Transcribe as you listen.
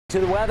To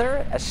the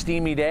weather, a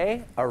steamy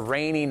day, a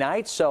rainy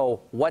night.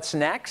 So what's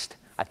next?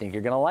 I think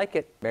you're going to like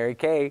it. Mary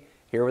Kay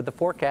here with the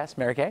forecast.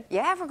 Mary Kay?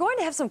 Yeah, we're going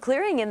to have some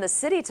clearing in the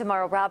city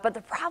tomorrow, Rob, but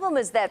the problem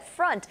is that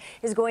front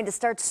is going to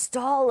start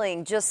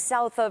stalling just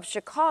south of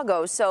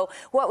Chicago. So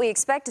what we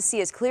expect to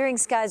see is clearing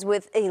skies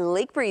with a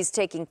lake breeze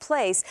taking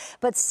place,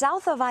 but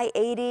south of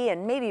I-80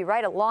 and maybe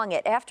right along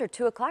it after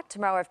 2 o'clock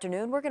tomorrow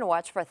afternoon, we're going to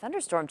watch for a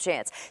thunderstorm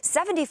chance.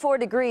 74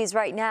 degrees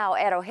right now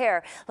at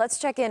O'Hare. Let's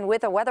check in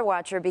with a weather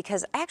watcher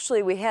because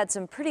actually we had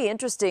some pretty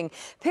interesting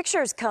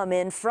pictures come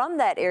in from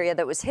that area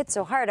that was hit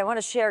so hard. I want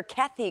to share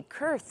Kathy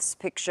Kurth's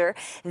picture.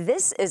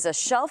 This is a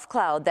shelf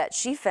cloud that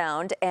she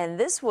found, and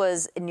this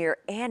was near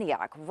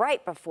Antioch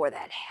right before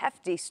that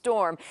hefty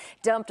storm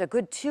dumped a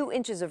good 2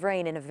 inches of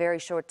rain in a very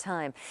short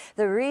time.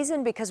 The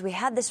reason, because we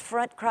had this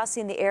front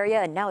crossing the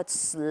area, and now it's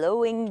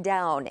slowing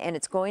down, and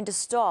it's going to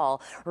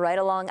stall right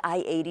along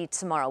I-80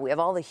 tomorrow. We have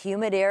all the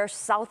humid air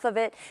south of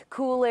it,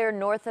 cool air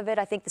north of it.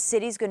 I think the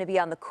city's going to be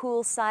on the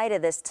cool side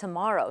of this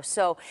tomorrow.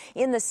 So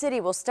in the city,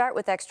 we'll start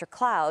with extra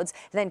clouds,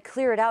 then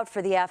clear it out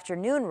for the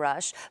afternoon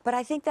rush, but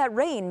I think that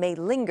rain may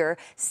linger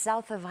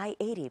south of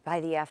I-80 by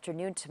the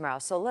afternoon tomorrow.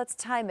 So let's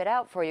time it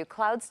out for you.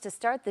 Clouds to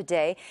start the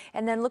day,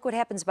 and then look what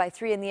happens by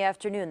 3 in the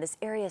afternoon. This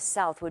area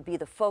south would be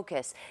the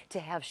focus to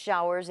have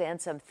showers and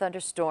some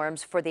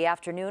thunderstorms for the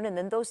afternoon, and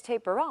then those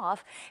taper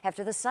off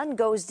after the sun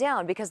goes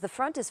down because the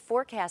front is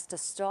forecast to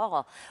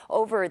stall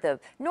over the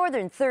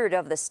northern third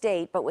of the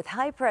state. But with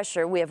high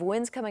pressure, we have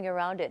winds coming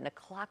around it in a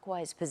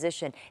clockwise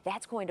position.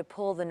 That's going to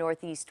pull the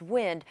northeast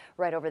wind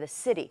right over the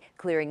city,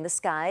 clearing the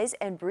skies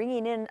and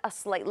bringing in a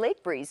slight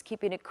lake breeze,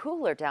 keeping it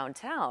cooler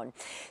downtown.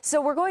 So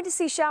we're going to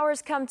see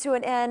showers come to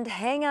an end.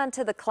 Hang on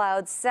to the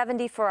clouds.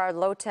 70 for our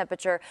low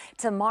temperature.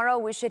 Tomorrow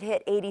we should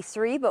hit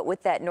 83, but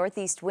with that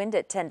northeast wind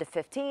at 10 to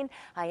 15,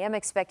 I am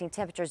expecting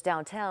temperatures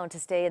downtown to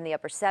stay in the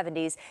upper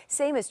 70s.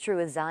 Same is true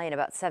with Zion,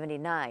 about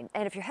 79.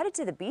 And if you're headed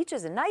to the beach,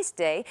 is a nice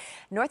day.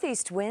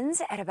 Northeast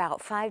winds at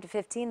about 5 to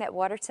 15. That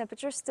water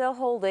temperature still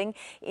holding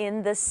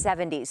in the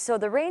 70s. So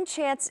the rain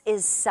chance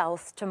is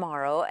south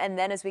tomorrow, and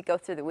then as we go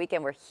through the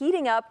weekend, we're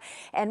heating up,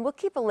 and we'll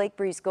keep a lake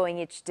breeze going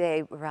each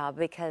day, Rob,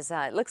 because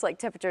it looks like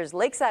temperatures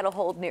lakeside will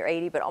hold near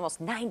 80, but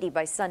almost 90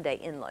 by Sunday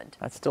inland.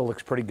 That still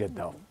looks pretty good,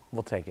 though.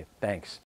 We'll take it. Thanks.